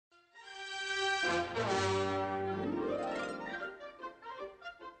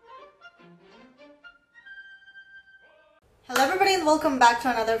and welcome back to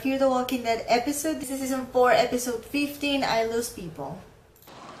another Fear the Walking Dead episode. This is season 4, episode 15, I Lose People.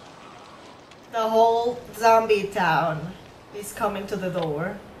 The whole zombie town is coming to the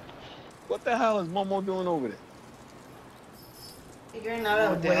door. What the hell is Momo doing over there? Figuring out a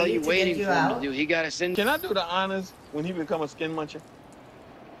What the hell are way you to waiting get you for him out. to do? He got us in. Can I do the honors when he become a skin muncher?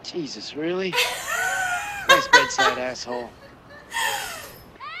 Jesus, really? Nice bedside, asshole.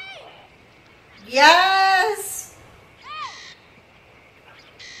 Yes!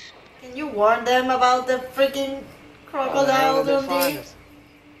 Can you warn them about the freaking crocodile zombie?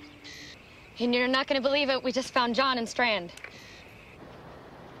 And you're not gonna believe it, we just found John and Strand.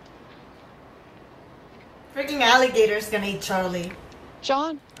 Freaking alligator's gonna eat Charlie.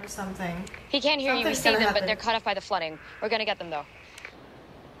 John? Or something. He can't hear you, we Something's see gonna them, happen. but they're cut off by the flooding. We're gonna get them, though.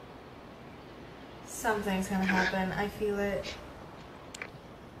 Something's gonna happen, I feel it.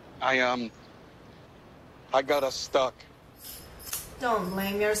 I got us stuck. Don't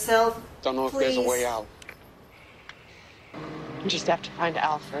blame yourself. Don't know if Please. there's a way out. You just have to find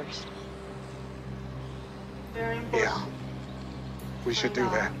Al first. Very important. Yeah, we should I do know.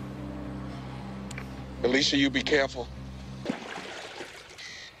 that. Alicia, you be careful.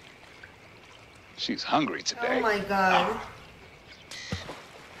 She's hungry today. Oh my god.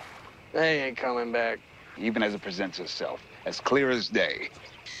 They ain't coming back. Even as it presents herself, as clear as day,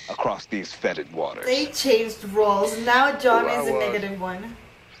 across these fetid waters. They changed roles. Now John I is the was. negative one.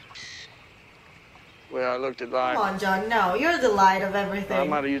 Well, I looked at Come life. on, John. No, you're the light of I everything.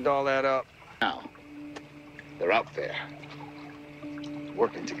 might have used all that up. Now, they're out there,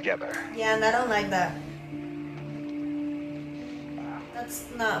 working together. Yeah, and I don't like that. That's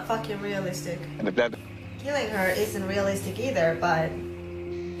not fucking realistic. And if that Killing her isn't realistic either, but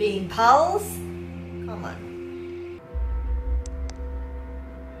being pals? Come on.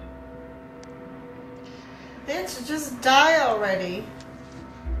 Bitch, just die already.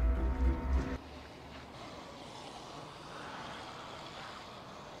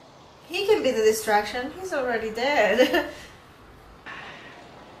 He can be the distraction. He's already dead.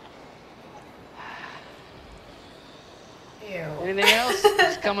 Ew. Anything else?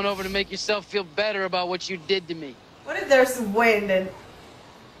 Just coming over to make yourself feel better about what you did to me. What if there's wind and,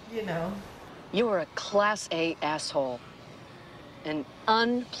 you know. You are a Class A asshole. An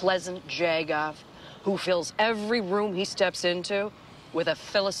unpleasant jagoff who fills every room he steps into with a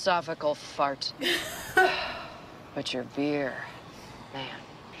philosophical fart. But your beer, man.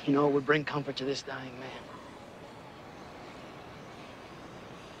 You know what would bring comfort to this dying man?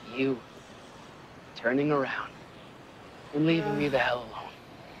 You turning around and leaving me the hell alone.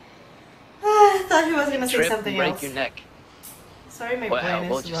 I thought he was gonna say Trip something and break else. your neck. Sorry, my Well, brain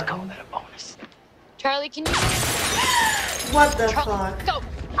we'll is just call rotten. that a bonus. Charlie, can you... What the Charlie, fuck? go!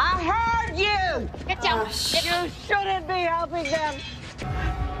 I heard you! Get down! Oh, Get down! You shouldn't be helping them.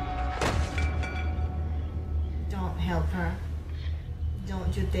 Don't help her.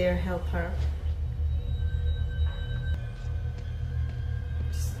 Don't you dare help her.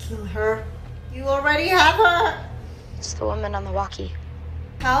 Just kill her. You already have her! It's the woman on the walkie.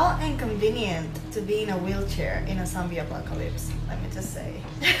 How inconvenient to be in a wheelchair in a zombie apocalypse, let me just say.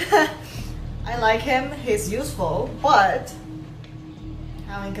 I like him, he's useful, but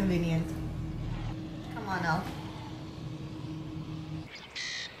how inconvenient. Come on now.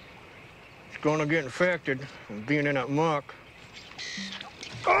 It's gonna get infected from being in that muck.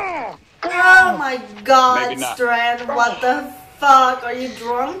 Oh my god, Maybe not. Strand, what the fuck? Are you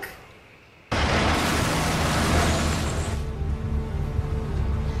drunk?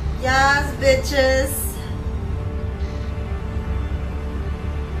 Yes, bitches.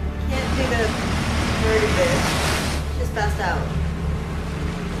 Can't be the dirty bitch. She's passed out.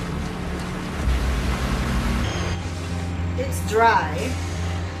 It's dry.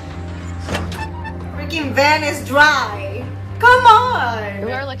 Freaking van is dry. Come on.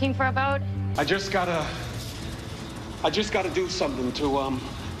 We are looking for a boat. I just gotta do something to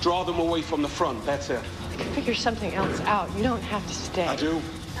draw them away from the front. That's it. Figure something else out. You don't have to stay. I do.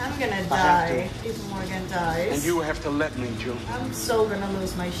 I'm gonna I have die if Morgan dies. And you have to let me, June. I'm so gonna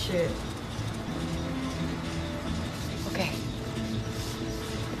lose my shit. Okay.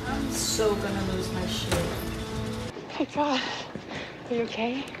 I'm so gonna lose my shit. Hey, Josh. Are you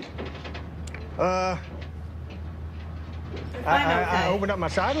okay? You're fine, I okay. opened up my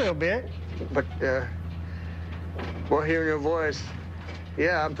side a little bit. But, well, hearing your voice,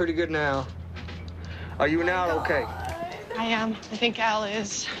 yeah, I'm pretty good now. Are you now okay? I am. I think Al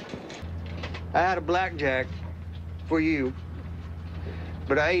is. I had a blackjack for you,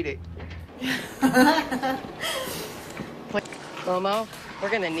 but I ate it. Momo, we're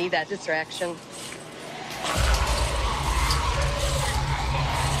gonna need that distraction.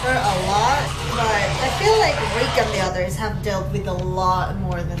 There are a lot, but I feel like Rick and the others have dealt with a lot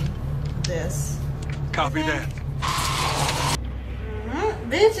more than this. Copy that.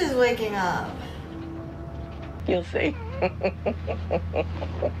 Bitch is waking up. You'll see.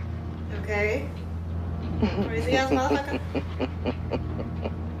 Okay. Crazy ass motherfucker.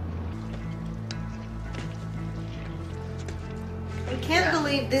 I can't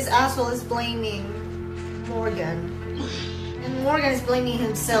believe this asshole is blaming Morgan. And Morgan is blaming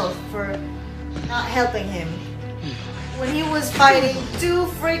himself for not helping him. When he was fighting 2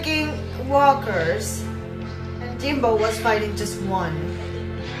 freaking walkers, and DjPaw was fighting just 1.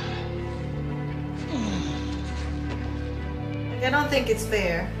 Like, I don't think it's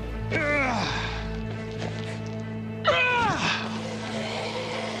fair.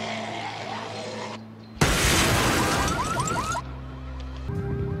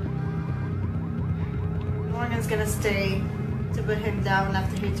 Morgan's gonna stay to put him down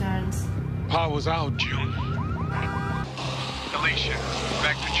after he turns. Power's out, June. Alicia,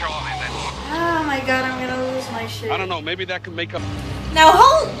 back to Charlie then. Oh my god, I'm gonna lose my shit. I don't know, maybe that could make up. Now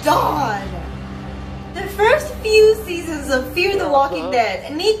hold on! The first few seasons of Fear the Walking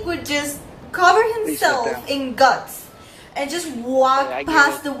Dead, Nick would just cover himself in guts and just walk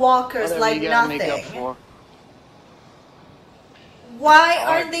past the walkers like nothing. Why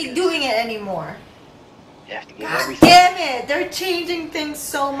aren't they doing it anymore? God damn it! They're changing things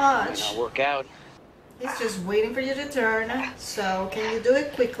so much. Not work out. He's just waiting for you to turn. So can you do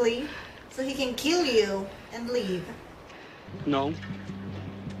it quickly so he can kill you and leave? No.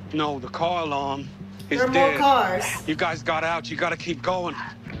 No, the car alarm is There are dead. more cars. You guys got out. You gotta keep going.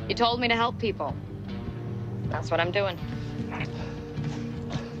 You told me to help people. That's what I'm doing.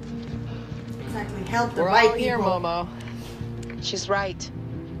 Exactly. Help the We're right all here, people. Momo. She's right.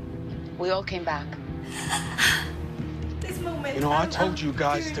 We all came back. This moment. You know, I told you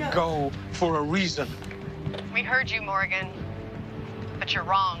guys to go for a reason. We heard you, Morgan. But you're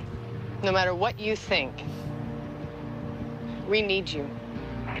wrong. No matter what you think, we need you.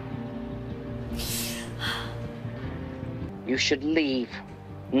 You should leave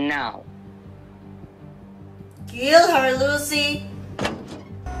now. Kill her, Lucy.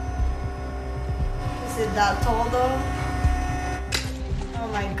 Is it that tall though? Oh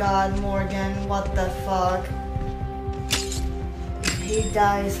my god, Morgan, what the fuck? If he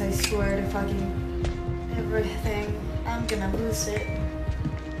dies, I swear to fucking everything. I'm gonna lose it.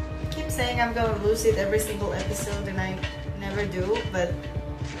 I keep saying I'm gonna lose it every single episode and I never do, but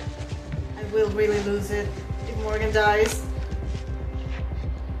I will really lose it if Morgan dies.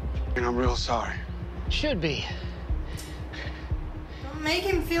 And I'm real sorry. Should be. Don't make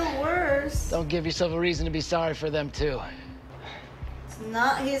him feel worse. Don't give yourself a reason to be sorry for them too. It's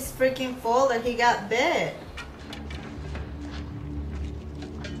not his freaking fault that he got bit.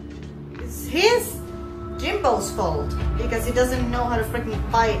 It's his DjPaw's fault because he doesn't know how to freaking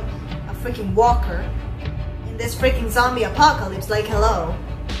fight a freaking walker in this freaking zombie apocalypse. Like, hello.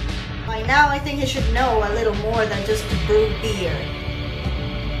 By now, I think he should know a little more than just to brew beer.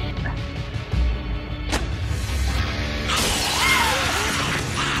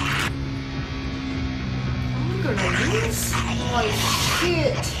 I'm gonna lose my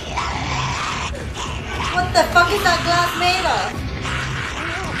shit. What the fuck is that glass made of?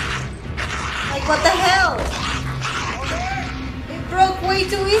 Like, what the hell? It broke way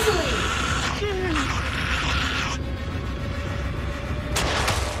too easily.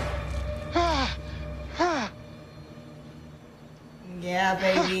 Yeah,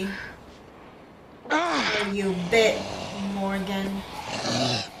 baby. Where you bit, Morgan.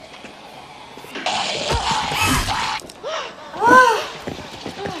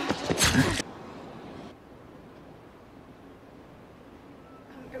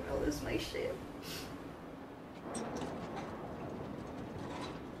 I'm gonna lose my shit.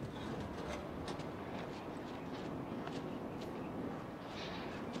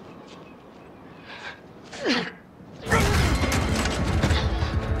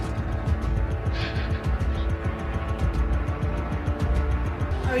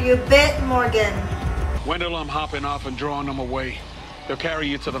 Are you bit, Morgan? Wendell, I'm hopping off and drawing them away. They'll carry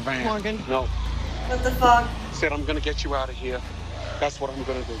you to the van. Morgan. No. What the fuck? Said I'm gonna get you out of here. That's what I'm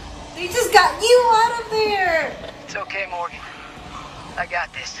gonna do. They just got you out of there! It's okay, Morgan. I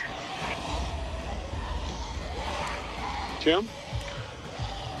got this. Jim?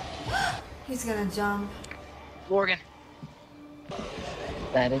 He's gonna jump. Morgan.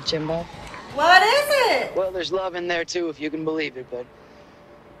 That it, Jimbo? What is it? Well, there's love in there too, if you can believe it, but...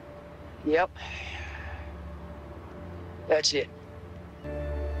 Yep. That's it.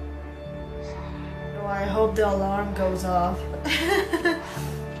 Oh, I hope the alarm goes off.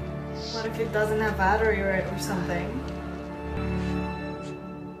 What if it doesn't have battery or something?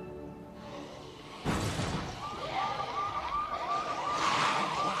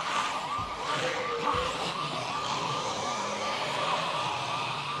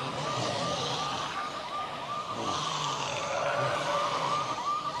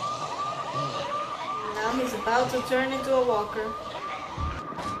 Now he's about to turn into a walker.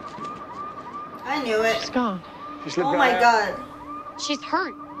 I knew it. She's gone. Oh my god. She's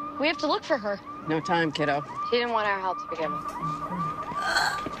hurt. We have to look for her. No time, kiddo. She didn't want our help to begin with.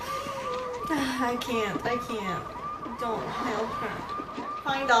 I can't. Don't help her.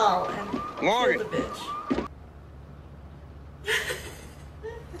 Find all and kill the bitch.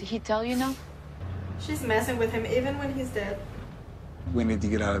 Did he tell you no? She's messing with him even when he's dead. We need to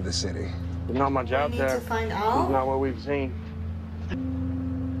get out of the city. It's not my We job need there. to find It's Al. not what we've seen.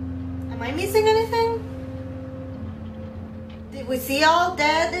 Am I missing anything? Did we see Al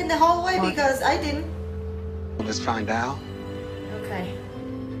dead in the hallway? Because I didn't. Let's find out. Okay.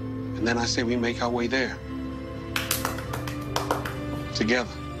 And then I say we make our way there. Together.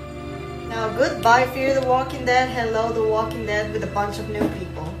 Now goodbye Fear the Walking Dead, hello The Walking Dead with a bunch of new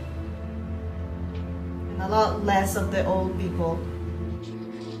people. And a lot less of the old people.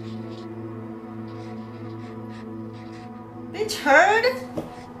 Bitch heard?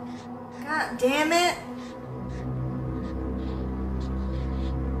 God damn it.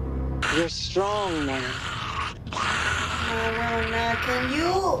 You're strong, man. Oh, now can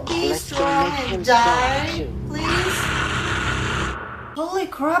you be Let's go strong make him and die, strong, too. please? Holy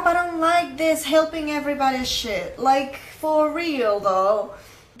crap, I don't like this helping everybody shit. Like, for real though.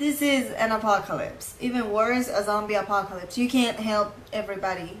 This is an apocalypse. Even worse, a zombie apocalypse. You can't help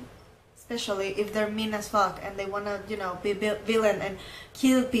everybody. Especially if they're mean as fuck and they wanna, you know, be villain and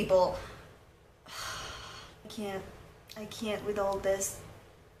kill people. I can't with all this.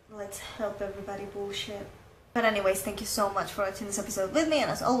 Let's help everybody bullshit. But anyways, thank you so much for watching this episode with me. And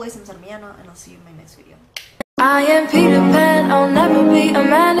as always, I'm Sora Miyano, and I'll see you in my next video. I am Peter Pan, I'll never be a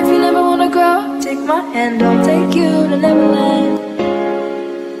man if you never wanna grow. Take my hand, I'll take you to Neverland.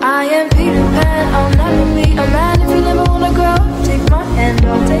 I am Peter Pan, I'll never be a man if you never wanna grow. Take my hand,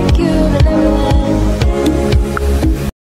 I'll take you to Neverland.